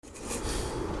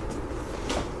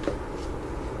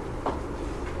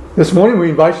This morning we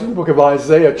invite you to the book of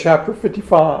Isaiah chapter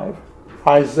 55.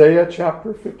 Isaiah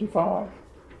chapter 55.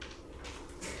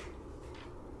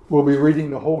 We'll be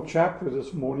reading the whole chapter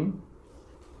this morning.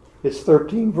 It's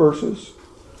 13 verses.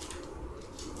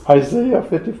 Isaiah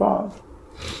 55.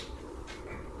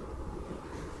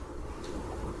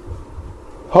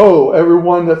 Ho,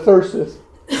 everyone that thirsteth,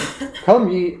 come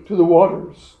ye to the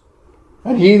waters.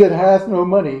 And he that hath no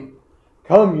money,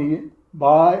 come ye,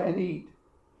 buy and eat.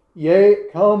 Yea,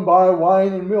 come buy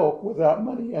wine and milk without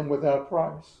money and without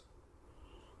price.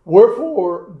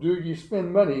 Wherefore do ye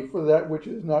spend money for that which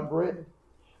is not bread,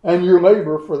 and your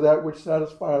labor for that which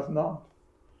satisfieth not?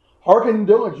 Hearken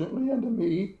diligently unto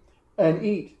me, and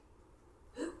eat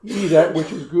ye that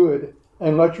which is good,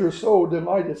 and let your soul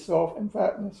delight itself in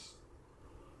fatness.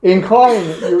 Incline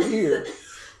your ear,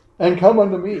 and come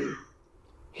unto me.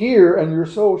 Hear, and your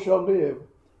soul shall live,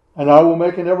 and I will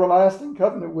make an everlasting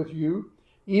covenant with you,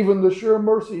 even the sure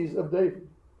mercies of David.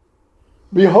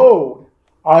 Behold,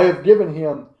 I have given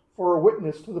him for a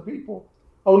witness to the people,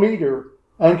 a leader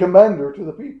and commander to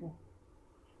the people.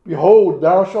 Behold,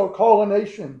 thou shalt call a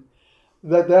nation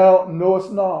that thou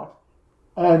knowest not,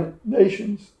 and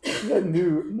nations that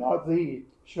knew not thee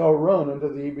shall run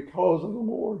unto thee because of the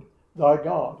Lord thy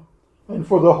God, and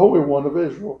for the Holy One of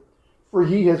Israel, for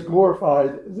he has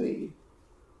glorified thee.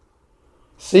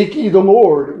 Seek ye the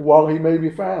Lord while he may be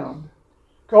found.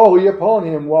 Call ye upon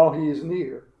him while he is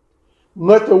near.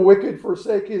 Let the wicked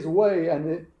forsake his way,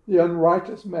 and the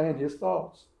unrighteous man his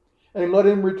thoughts. And let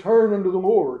him return unto the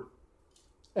Lord,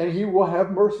 and he will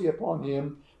have mercy upon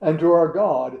him, and to our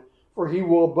God, for he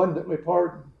will abundantly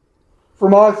pardon. For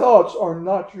my thoughts are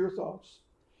not your thoughts,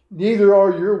 neither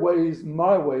are your ways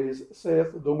my ways,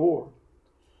 saith the Lord.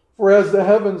 For as the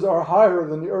heavens are higher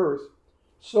than the earth,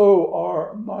 so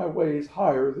are my ways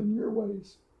higher than your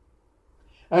ways,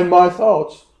 and my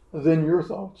thoughts than your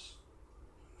thoughts.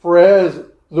 For as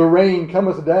the rain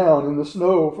cometh down and the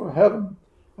snow from heaven,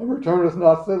 and returneth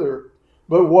not thither,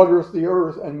 but watereth the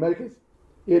earth, and maketh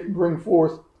it bring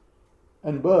forth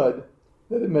and bud,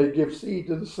 that it may give seed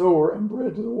to the sower and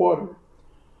bread to the water,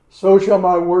 so shall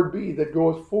my word be that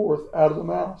goeth forth out of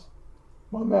my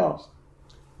mouth.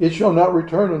 It shall not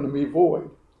return unto me void,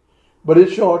 but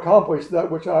it shall accomplish that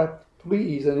which I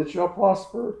please, and it shall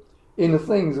prosper in the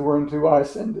things whereunto I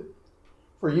send it.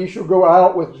 For ye shall go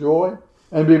out with joy,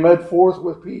 and be led forth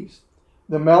with peace.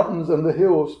 The mountains and the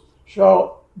hills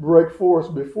shall break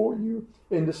forth before you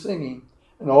into singing,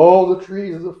 and all the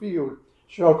trees of the field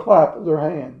shall clap their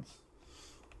hands.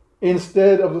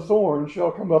 Instead of the thorn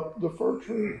shall come up the fir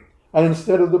tree, and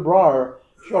instead of the briar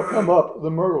shall come up the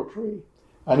myrtle tree.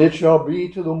 And it shall be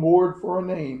to the Lord for a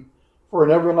name, for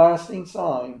an everlasting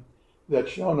sign that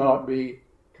shall not be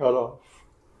cut off.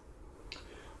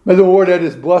 May the Lord add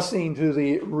his blessing to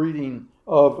the reading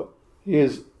of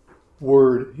his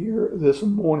word here this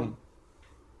morning.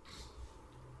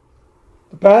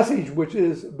 The passage which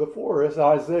is before us,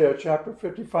 Isaiah chapter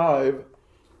 55,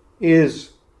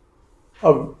 is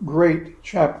a great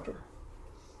chapter.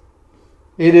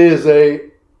 It is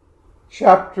a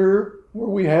chapter where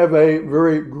we have a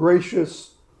very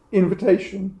gracious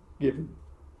invitation given.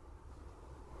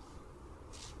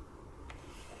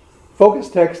 Focus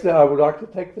text that I would like to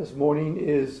take this morning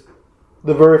is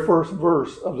the very first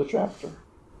verse of the chapter.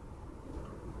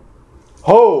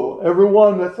 Ho,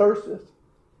 everyone that thirsteth,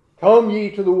 come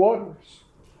ye to the waters,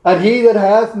 and he that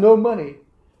hath no money,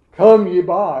 come ye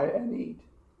buy and eat.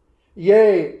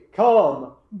 Yea,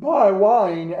 come, buy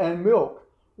wine and milk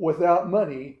without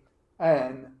money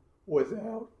and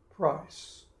without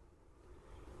price.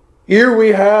 Here we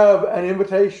have an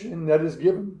invitation that is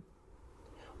given.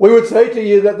 We would say to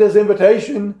you that this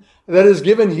invitation that is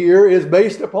given here is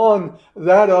based upon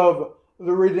that of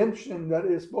the redemption that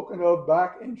is spoken of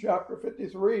back in chapter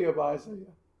 53 of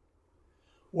Isaiah,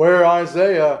 where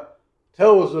Isaiah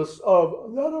tells us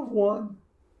of that of one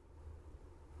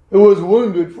who was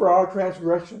wounded for our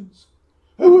transgressions,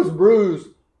 who was bruised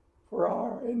for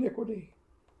our iniquity,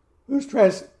 whose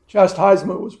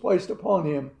chastisement was placed upon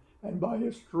him, and by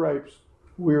his stripes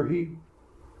we're healed.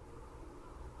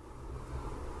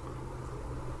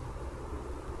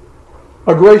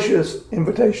 A gracious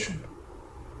invitation.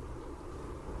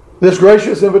 This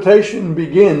gracious invitation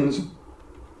begins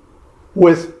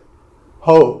with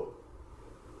ho.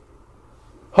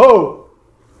 Ho.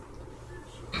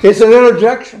 It's an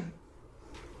interjection.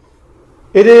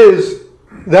 It is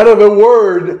that of a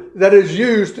word that is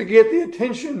used to get the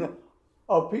attention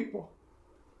of people.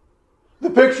 The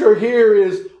picture here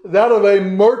is that of a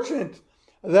merchant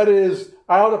that is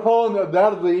out upon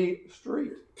that of the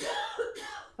street.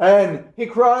 And he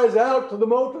cries out to the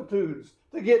multitudes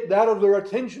to get that of their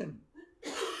attention,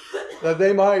 that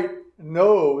they might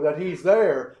know that He's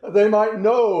there, that they might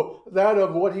know that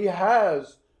of what He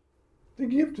has to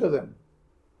give to them.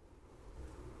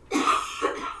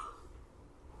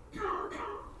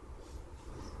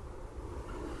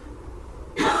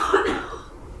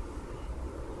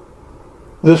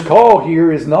 This call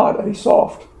here is not a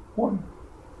soft one.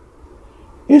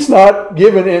 It's not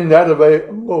given in that of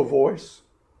a low voice.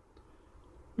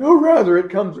 No, rather it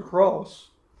comes across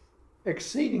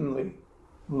exceedingly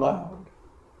loud.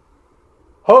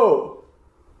 Ho!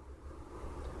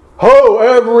 Ho,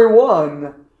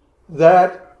 everyone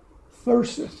that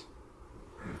thirsteth.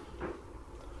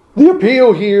 The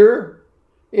appeal here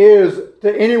is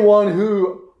to anyone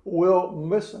who will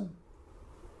listen.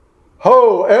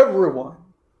 Ho, everyone.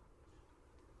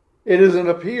 It is an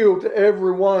appeal to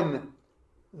everyone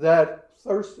that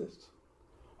thirsteth.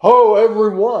 Ho,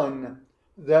 everyone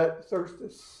that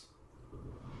thirsteth.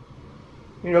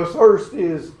 You know, thirst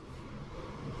is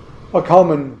a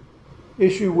common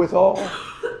issue with all.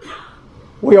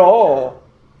 We all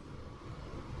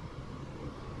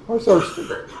are thirsty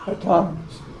at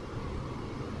times.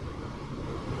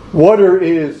 Water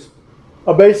is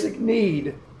a basic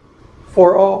need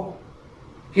for all.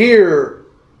 Here,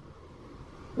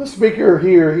 the speaker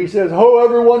here, he says, Ho,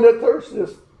 everyone that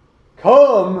thirsteth,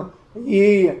 come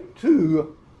ye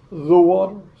to the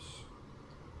waters.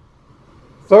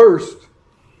 Thirst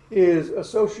is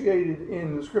associated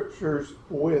in the scriptures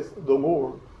with the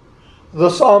Lord. The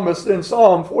psalmist in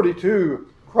Psalm 42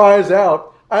 cries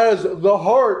out, As the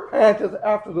hart panteth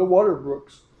after the water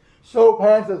brooks, so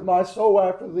panteth my soul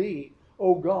after thee,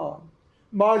 O God.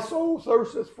 My soul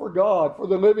thirsteth for God, for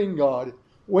the living God.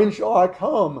 When shall I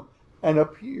come and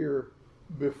appear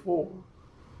before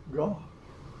God?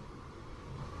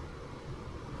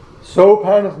 So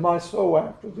panteth my soul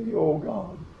after thee, O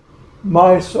God.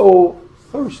 My soul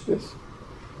thirsteth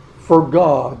for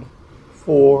God,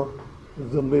 for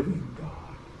the living God.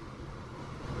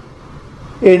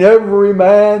 In every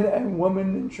man and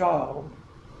woman and child,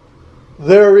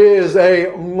 there is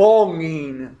a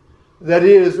longing that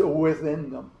is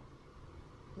within them.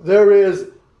 There is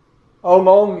a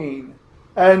longing.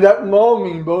 And that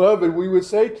longing, beloved, we would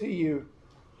say to you,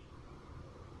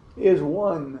 is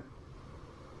one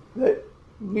that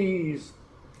leaves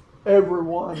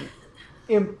everyone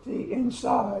empty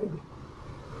inside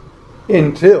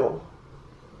until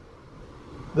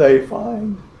they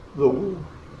find the Lord.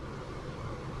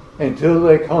 Until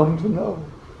they come to know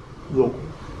the Lord.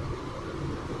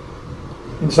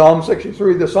 In Psalm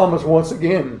 63, the psalmist once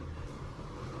again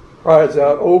cries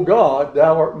out, O God,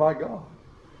 thou art my God.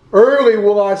 Early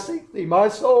will I seek thee. My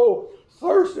soul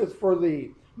thirsteth for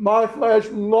thee. My flesh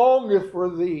longeth for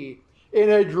thee in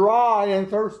a dry and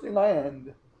thirsty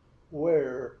land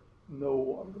where no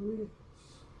water is.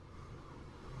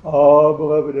 Oh,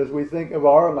 beloved, as we think of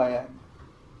our land,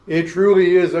 it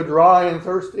truly is a dry and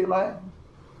thirsty land.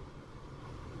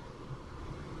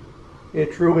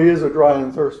 It truly is a dry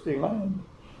and thirsty land.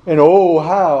 And oh,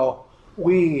 how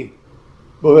we,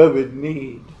 beloved,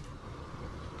 need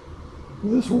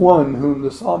this one whom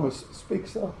the psalmist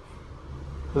speaks of,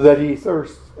 that he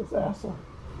thirsts after.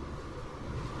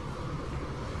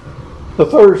 The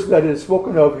thirst that is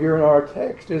spoken of here in our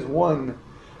text is one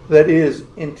that is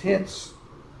intense.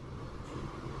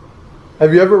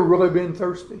 Have you ever really been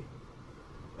thirsty?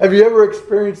 Have you ever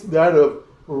experienced that of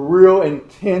real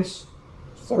intense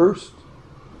thirst?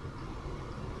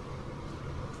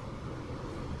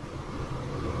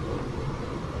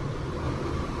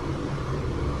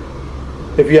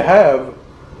 If you have,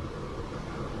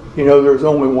 you know there's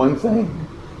only one thing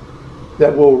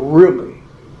that will really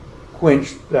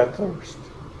quench that thirst.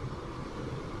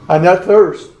 And that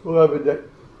thirst, beloved, that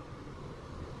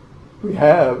we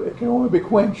have, it can only be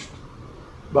quenched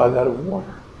by that of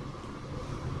water.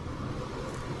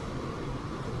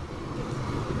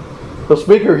 The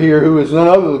speaker here, who is none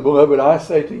other, beloved, I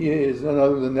say to you, is none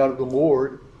other than that of the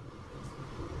Lord.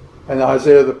 And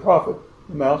Isaiah the prophet,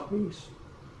 the mouthpiece,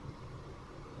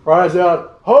 cries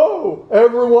out, Ho,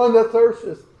 everyone that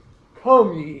thirsteth,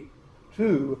 come ye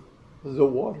to the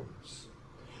waters.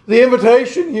 The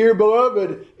invitation here,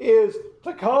 beloved, is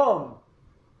to come.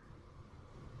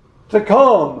 To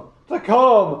come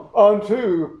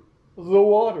unto the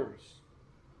waters.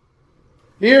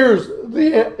 Here's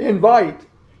the invite.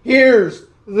 Here's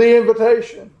the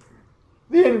invitation.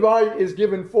 The invite is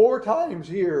given 4 times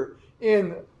here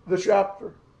in the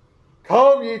chapter.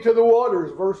 Come ye to the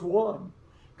waters, verse 1.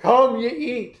 Come ye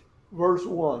eat, verse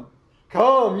 1.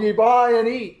 Come ye buy and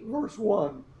eat, verse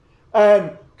 1.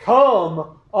 And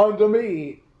come unto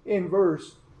me in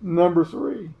verse number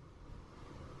 3.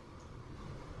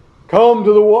 Come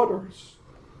to the waters.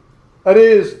 That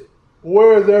is,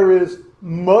 where there is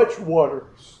much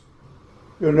waters.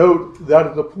 You'll note that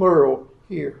is the plural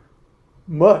here.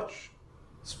 Much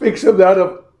speaks of that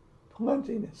of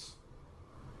plentiness.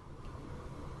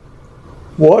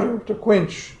 Water to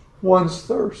quench one's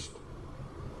thirst.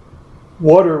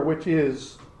 Water which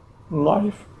is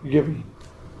life-giving.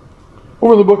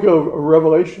 Over the book of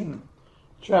Revelation,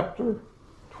 chapter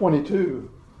 22,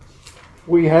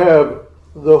 we have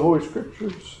the Holy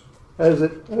Scriptures as they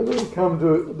come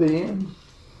to the end.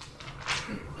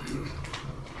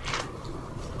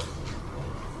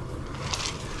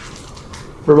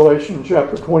 Revelation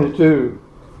chapter 22.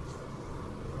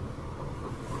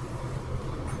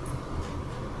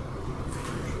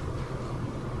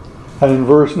 And in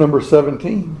verse number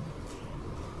 17.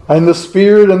 And the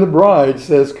Spirit and the bride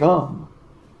says, Come.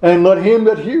 And let him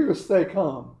that heareth say,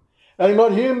 Come. And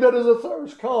let him that is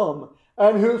athirst come.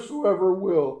 And whosoever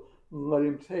will, let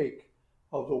him take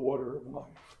of the water of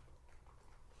life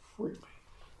freely.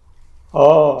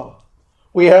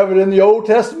 We have it in the Old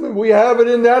Testament. We have it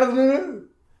in that of the New.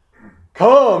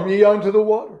 Come ye unto the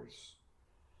waters.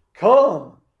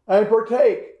 Come and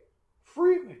partake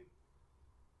freely.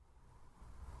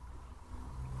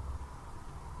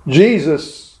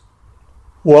 Jesus,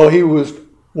 while he was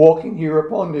walking here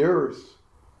upon the earth,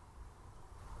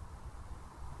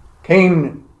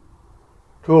 came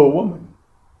to a woman.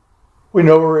 We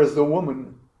know her as the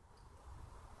woman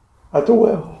at the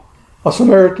well, a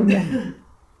Samaritan woman.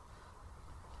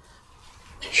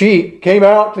 She came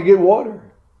out to get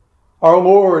water. Our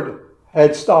Lord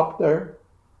had stopped there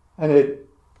and had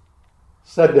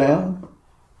sat down,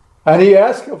 and he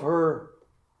asked of her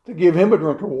to give him a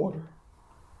drink of water.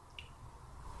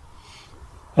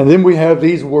 And then we have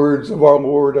these words of our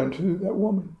Lord unto that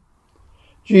woman.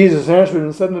 Jesus answered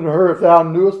and said unto her, If thou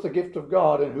knewest the gift of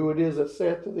God, and who it is that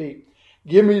saith to thee,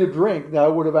 Give me to drink,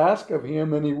 thou would have asked of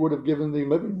him, and he would have given thee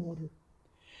living water.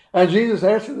 And Jesus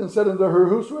answered and said unto her,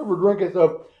 Whosoever drinketh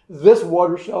of this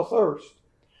water shall thirst.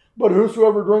 But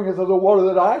whosoever drinketh of the water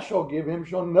that I shall give him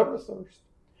shall never thirst.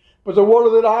 But the water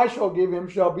that I shall give him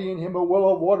shall be in him a well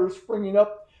of water springing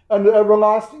up unto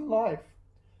everlasting life.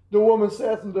 The woman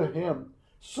saith unto him,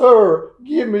 Sir,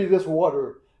 give me this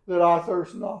water, that I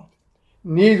thirst not,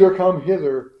 neither come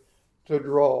hither to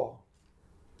draw.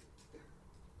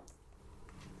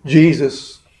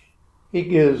 Jesus, he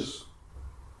gives,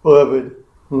 beloved,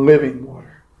 living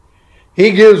water.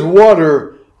 He gives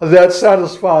water that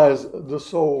satisfies the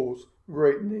soul's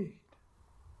great need.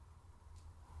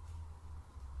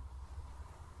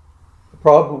 The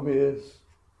problem is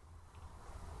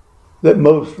that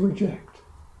most reject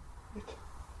it.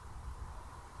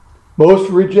 Most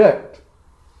reject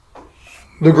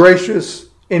the gracious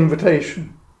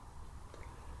invitation.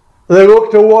 They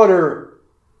look to water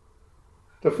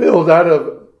to fill that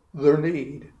of their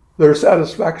need, their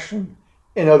satisfaction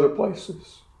in other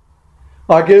places.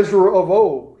 Like Israel of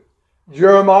old,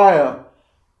 Jeremiah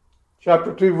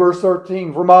chapter 2 verse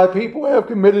 13, For my people have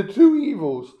committed two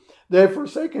evils. They have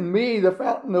forsaken me, the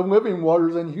fountain of living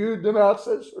waters, and hewed them out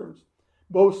cisterns,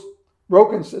 both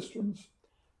broken cisterns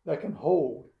that can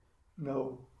hold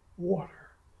no water.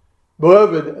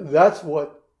 Beloved, that's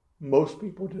what most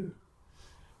people do.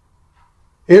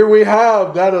 Here we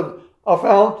have that of a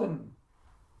fountain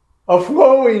of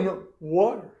flowing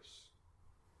waters.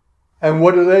 And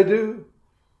what do?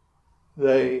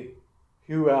 They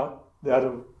hew out that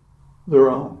of their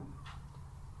own,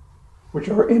 which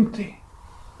are empty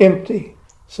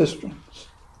cisterns.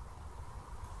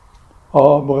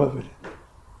 Oh, beloved,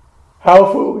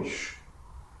 how foolish.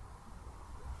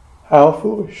 How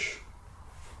foolish.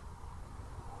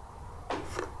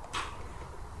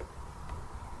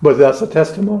 But that's a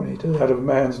testimony to that of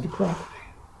man's depravity.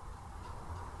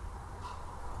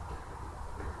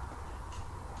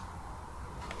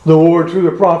 The Lord, through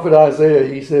the prophet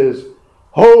Isaiah, he says,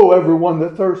 Ho, everyone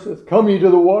that thirsteth, come ye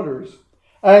to the waters.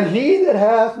 And he that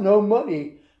hath no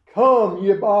money, come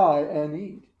ye buy and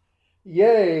eat.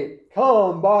 Yea,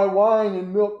 come buy wine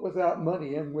and milk without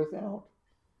money and without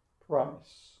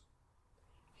price.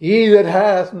 He that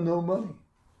hath no money,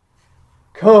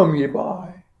 come ye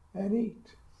buy and eat.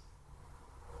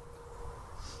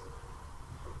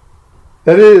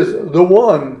 That is, the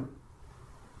one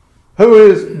who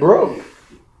is broke.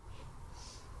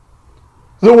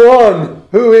 The one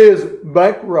who is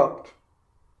bankrupt.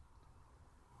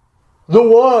 The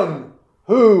one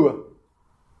who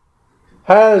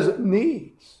has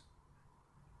needs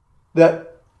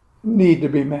that need to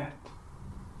be met.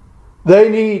 They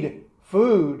need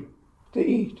food to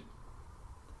eat.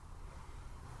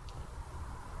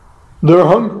 They're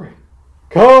hungry.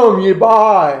 Come ye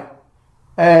buy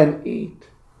and eat.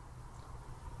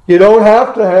 You don't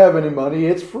have to have any money.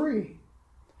 It's free.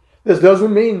 This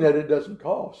doesn't mean that it doesn't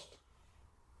cost.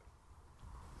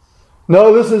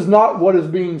 No, this is not what is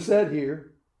being said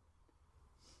here.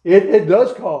 It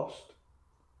does cost.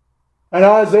 And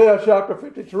Isaiah chapter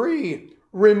 53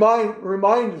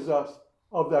 reminds us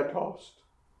of that cost.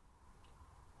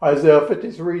 Isaiah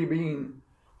 53 being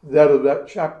that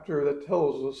chapter that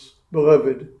tells us,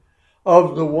 beloved,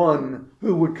 of the one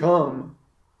who would come.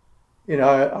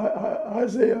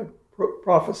 Isaiah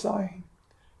prophesying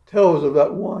tells of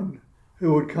that one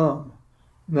who would come,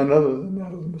 none other than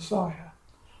that of the Messiah,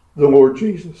 the Lord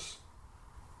Jesus.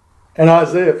 And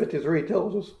Isaiah 53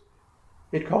 tells us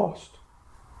it cost.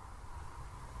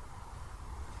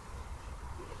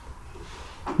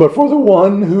 But for the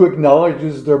one who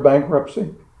acknowledges their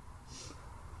bankruptcy,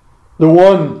 the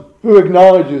one who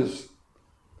acknowledges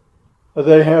that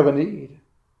they have a need,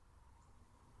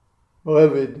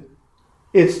 beloved,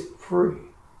 it's free.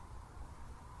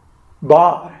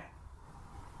 Buy.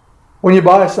 When you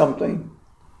buy something,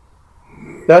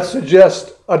 that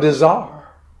suggests a desire.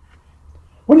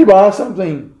 When you buy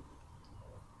something,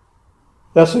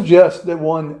 that suggests that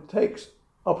one takes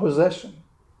a possession.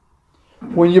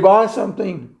 When you buy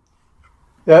something,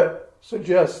 that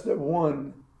suggests that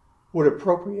one would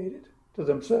appropriate it to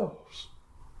themselves.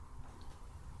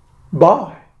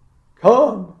 Buy.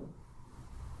 Come.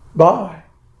 Buy.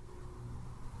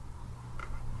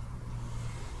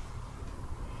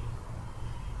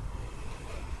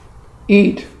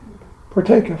 Eat.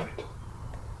 Partake of it.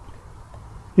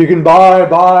 You can buy.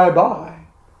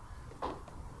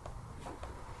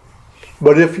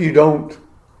 But if you don't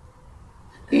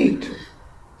eat,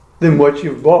 then what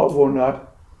you've bought will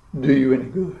not do you any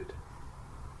good.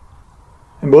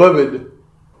 And beloved,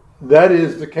 that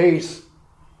is the case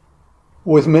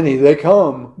with many. They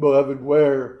come, beloved,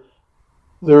 where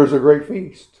there's a great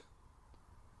feast,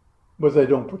 but they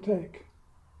don't partake.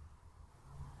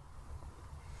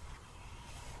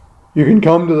 You can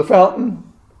come to the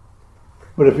fountain,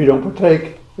 but if you don't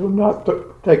partake, you'll not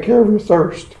take care of your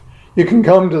thirst. You can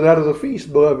come to that of the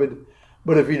feast, beloved,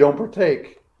 but if you don't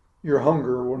partake, your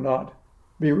hunger will not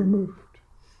be removed.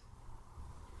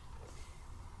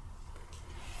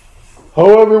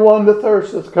 Ho, everyone that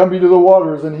thirsteth, come ye to the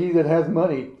waters, and he that hath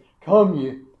money, come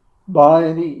ye, buy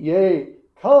and eat. Yea,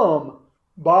 come,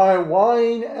 buy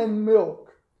wine and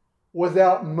milk,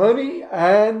 without money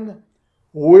and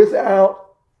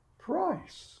without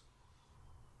price.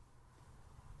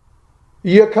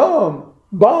 Ye come,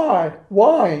 buy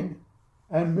wine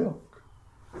and milk.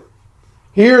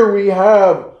 Here we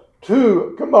have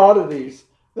two commodities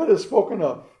that is spoken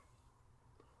of.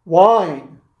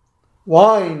 Wine.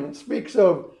 Wine speaks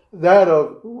of that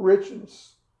of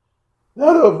richness,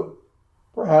 that of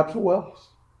perhaps wealth.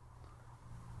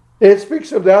 It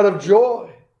speaks of that of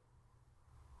joy,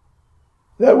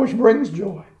 that which brings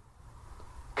joy.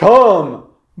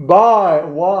 Come, buy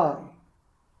wine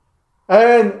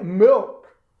and milk.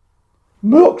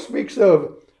 Milk speaks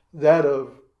of that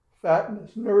of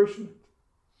fatness, nourishment.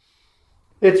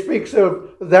 It speaks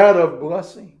of that of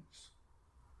blessings.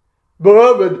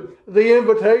 Beloved, the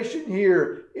invitation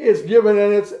here is given,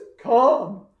 and it's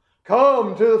come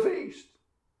to the feast.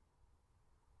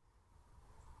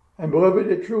 And beloved,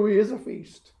 it truly is a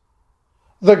feast.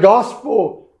 The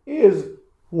gospel is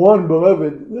one,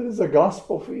 beloved, that is a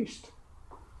gospel feast.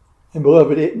 And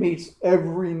beloved, it meets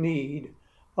every need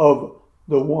of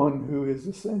the one who is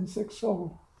a sin-sick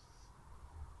soul.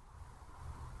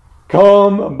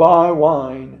 Come, buy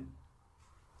wine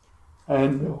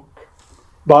and milk.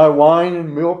 Buy wine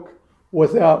and milk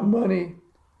without money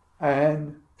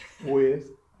and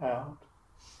without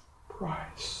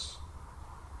price.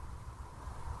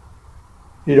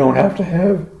 You don't have to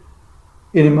have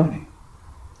any money.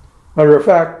 Matter of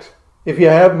fact, if you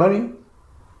have money,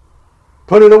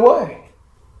 put it away.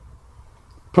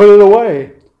 Put it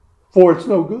away, for it's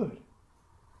no good.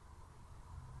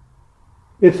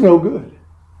 It's no good.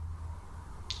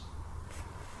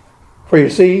 For you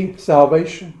see,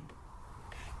 salvation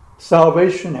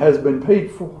has been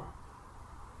paid for.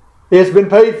 It's been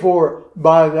paid for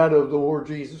by that of the Lord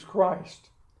Jesus Christ.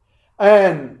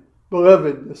 And,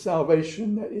 beloved, the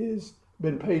salvation that is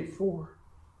been paid for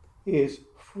is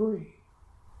free.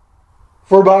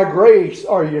 For by grace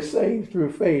are you saved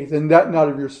through faith, and that not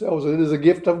of yourselves. It is a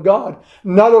gift of God,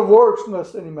 not of works,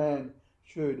 lest any man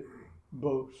should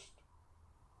boast.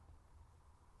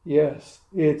 Yes,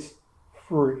 it's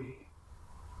free.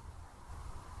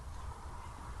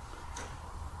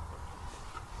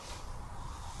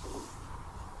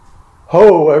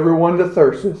 Ho, everyone that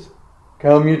thirsteth,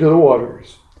 come ye to the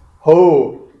waters.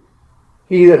 Ho,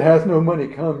 He that hath no money,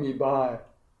 come ye buy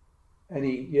and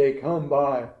eat. Yea, come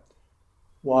buy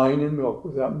wine and milk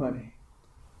without money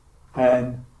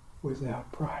and without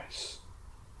price.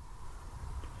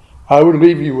 I would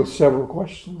leave you with several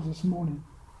questions this morning.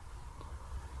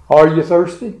 Are you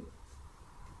thirsty?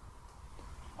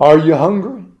 Are you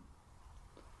hungry?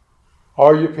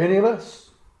 Are you penniless?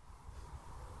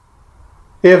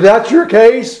 If that's your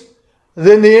case,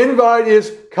 then the invite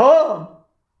is come.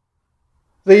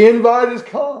 The invite is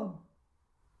come.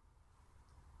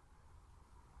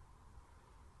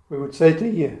 We would say to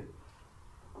you,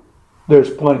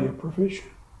 there's plenty of provision.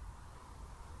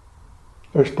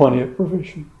 There's plenty of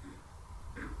provision.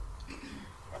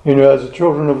 You know, as the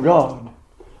children of God,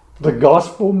 the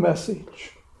gospel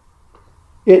message,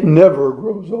 it never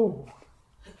grows old.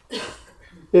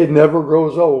 It never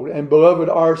grows old. And beloved,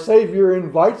 our Savior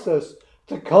invites us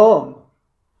to come.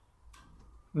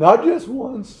 Not just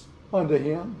once unto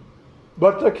Him,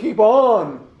 but to keep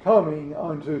on coming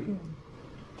unto Him.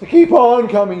 To keep on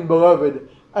coming, beloved,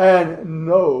 and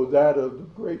know that of the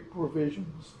great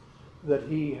provisions that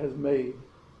He has made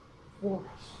for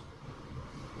us.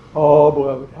 Oh,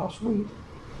 beloved, how sweet.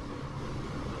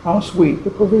 How sweet the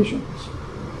provisions.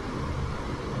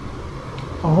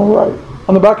 All right.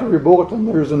 On the back of your bulletin,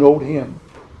 there's an old hymn.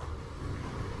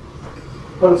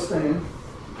 Let us stand.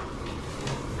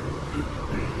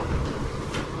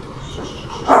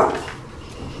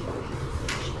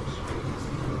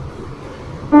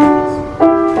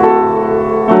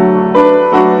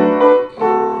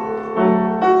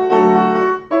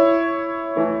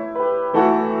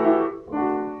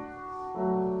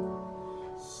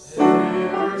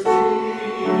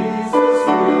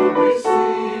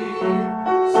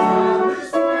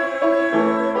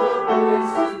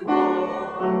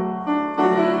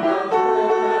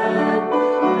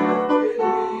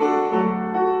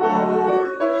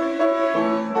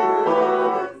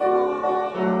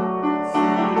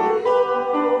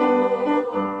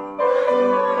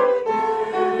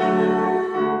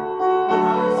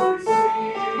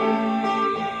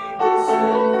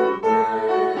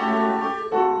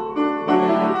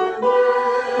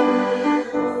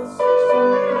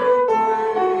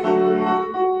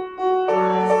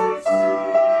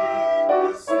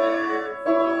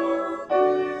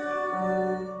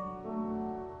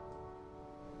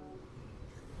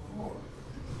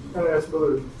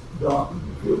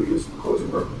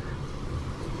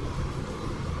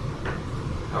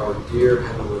 Our dear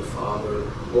Heavenly Father,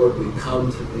 Lord, we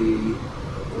come to Thee,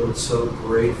 Lord, so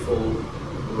grateful,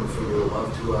 Lord, for your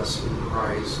love to us in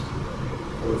Christ,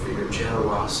 Lord, for your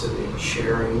generosity,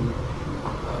 sharing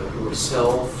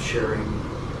yourself, sharing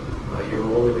your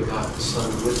only begotten Son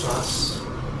with us.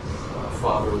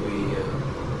 Father, we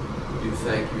do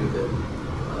thank you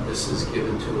that this is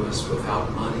given to us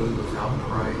without money, without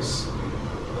price.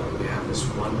 We have this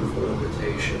wonderful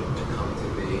invitation to come to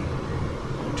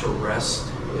Thee, to rest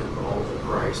in all that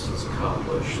Christ has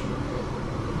accomplished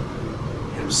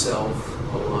Himself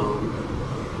alone,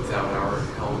 without our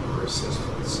help or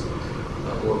assistance.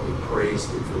 Lord, we praise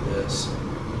Thee for this.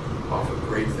 Offer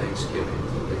great thanksgiving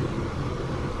to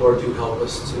Thee. Lord, do help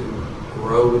us to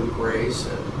grow in grace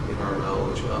and in our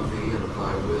knowledge of Thee and of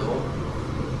Thy will,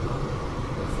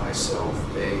 of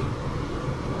Thyself. May,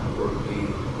 Lord, we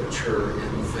mature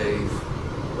in faith,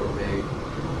 or may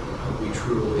we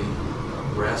truly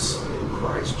rest in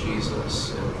Christ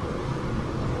Jesus and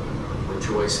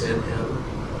rejoice in Him.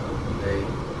 May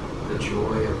the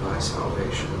joy of Thy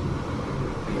salvation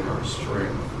be our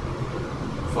strength.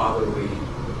 Father, we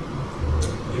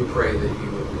do pray that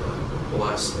you would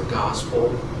bless the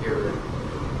gospel here in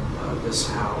this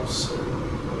house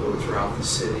and Lord, throughout the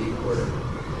city where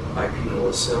Thy people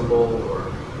assemble, or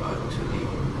to the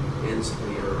ends of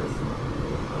the earth.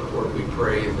 Lord, we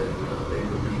pray that they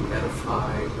would be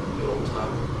edified and built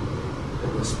up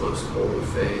in this most holy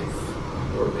faith.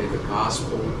 Lord, may the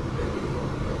gospel, may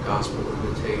the gospel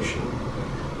invitation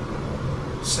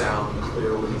sound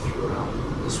clearly throughout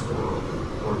this world.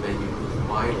 Lord, may you move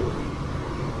mightily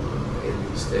in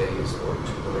these days, Lord,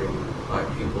 to bring Thy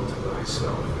people to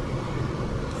Thyself.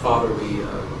 Father, we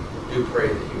do pray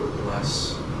that you would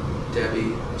bless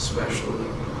Debbie especially.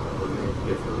 Lord, may you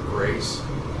give her grace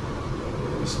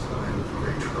in this time of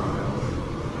great trial.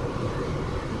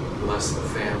 Bless the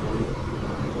family,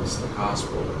 bless the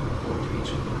gospel, Lord, to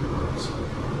each of their hearts.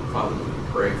 Father, we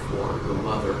pray for her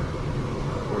mother.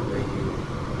 Lord, may you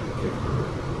give her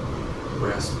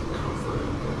rest and comfort.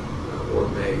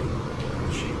 Lord, may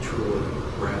she truly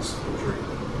rest and drink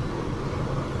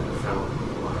in the fountain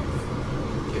of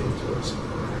life given to us in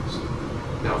Christ.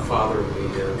 Now, Father, we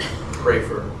pray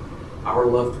for our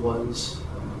loved ones,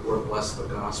 Lord, bless the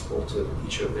gospel to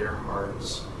each of their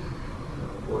hearts.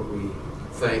 Lord, we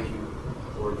thank you,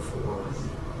 Lord, for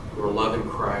your love in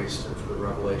Christ and for the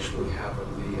revelation we have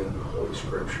of thee in the Holy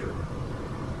Scripture.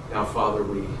 Now, Father,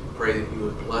 we pray that you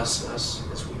would bless us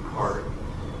as we part.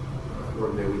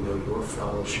 Lord, may we know your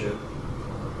fellowship.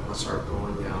 Bless our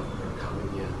going out and our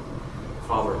coming in.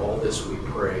 Father, all this we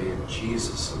pray in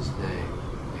Jesus' name.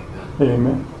 Amen.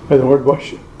 Amen. May the Lord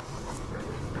bless you.